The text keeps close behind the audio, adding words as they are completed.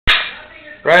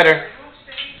Ryder.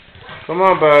 Come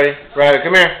on, buddy. Ryder,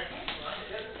 come here.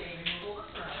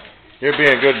 You're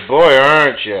being a good boy,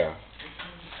 aren't you?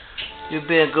 You're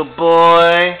being a good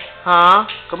boy, huh?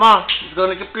 Come on, let's go in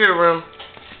the computer room.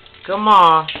 Come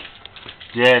on.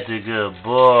 That's a good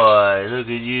boy. Look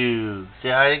at you. Say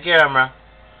hi to the camera.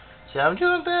 Say, I'm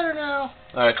doing better now.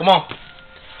 Alright, come on.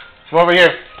 Come over here.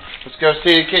 Let's go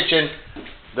see the kitchen.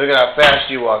 Look at how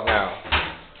fast you walk now.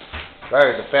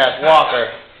 Ryder's a fast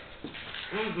walker.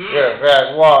 You're a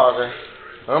fast walker.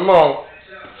 Come on.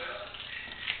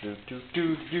 Do do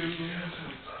do do.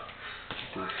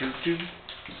 Do do do.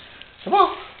 Come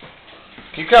on.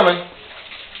 Keep coming.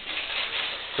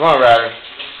 Come on, Ryder.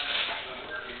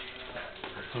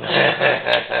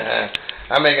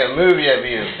 I'm making a movie of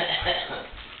you.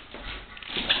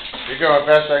 You're going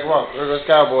fast like a walk. There goes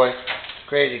cowboy.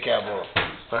 Crazy cowboy.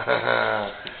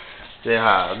 Say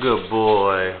hi. Good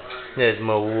boy. That's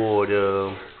my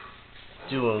water.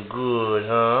 Doing good,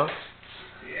 huh?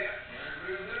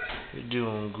 You're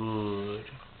doing good.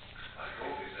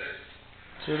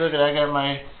 See, look at I got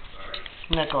my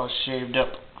neck all shaved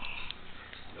up.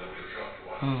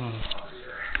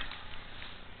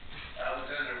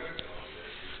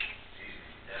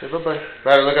 Say bye-bye.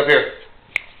 Ryder, look up here.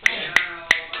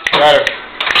 Ryder.